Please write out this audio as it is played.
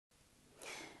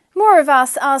More of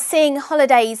us are seeing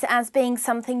holidays as being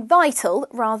something vital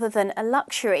rather than a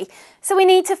luxury, so we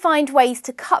need to find ways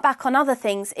to cut back on other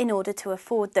things in order to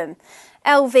afford them.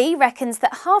 LV reckons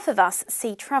that half of us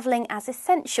see travelling as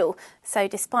essential, so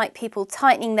despite people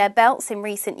tightening their belts in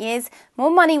recent years, more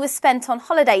money was spent on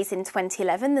holidays in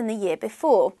 2011 than the year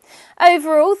before.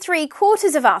 Overall,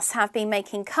 3/4 of us have been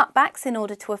making cutbacks in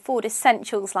order to afford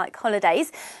essentials like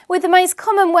holidays, with the most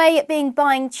common way being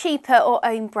buying cheaper or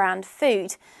own brand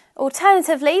food.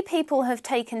 Alternatively, people have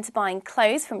taken to buying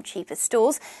clothes from cheaper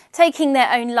stores, taking their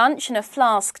own lunch and a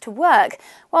flask to work,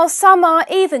 while some are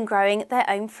even growing their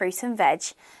own fruit and veg.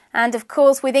 And of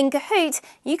course, within Kahoot,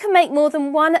 you can make more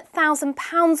than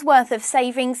 £1,000 worth of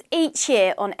savings each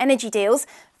year on energy deals,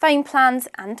 phone plans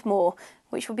and more,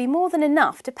 which will be more than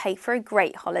enough to pay for a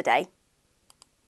great holiday.